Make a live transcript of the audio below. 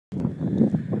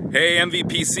Hey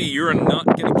MVPC, you're not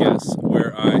gonna guess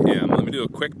where I am. Let me do a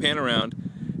quick pan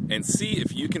around and see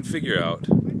if you can figure out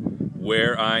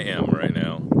where I am right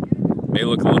now. May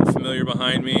look a little familiar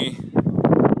behind me.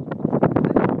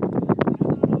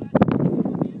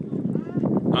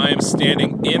 I am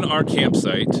standing in our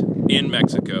campsite in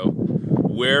Mexico,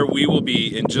 where we will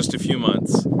be in just a few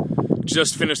months.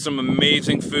 Just finished some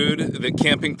amazing food that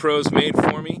Camping Pros made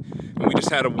for me, and we just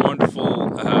had a wonderful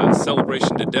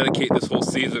celebration to dedicate this whole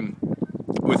season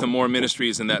with Amore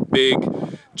Ministries and that big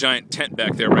giant tent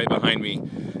back there right behind me.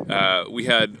 We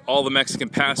had all the Mexican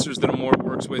pastors that Amore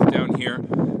works with down here,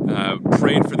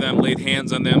 prayed for them, laid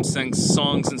hands on them, sang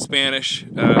songs in Spanish.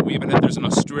 We even had, there's an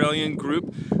Australian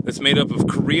group that's made up of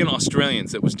Korean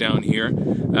Australians that was down here,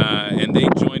 and they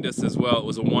joined us as well. It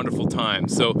was a wonderful time.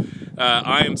 So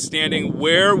I am standing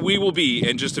where we will be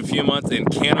in just a few months and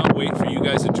cannot wait for you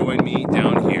guys to join me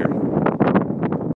down here.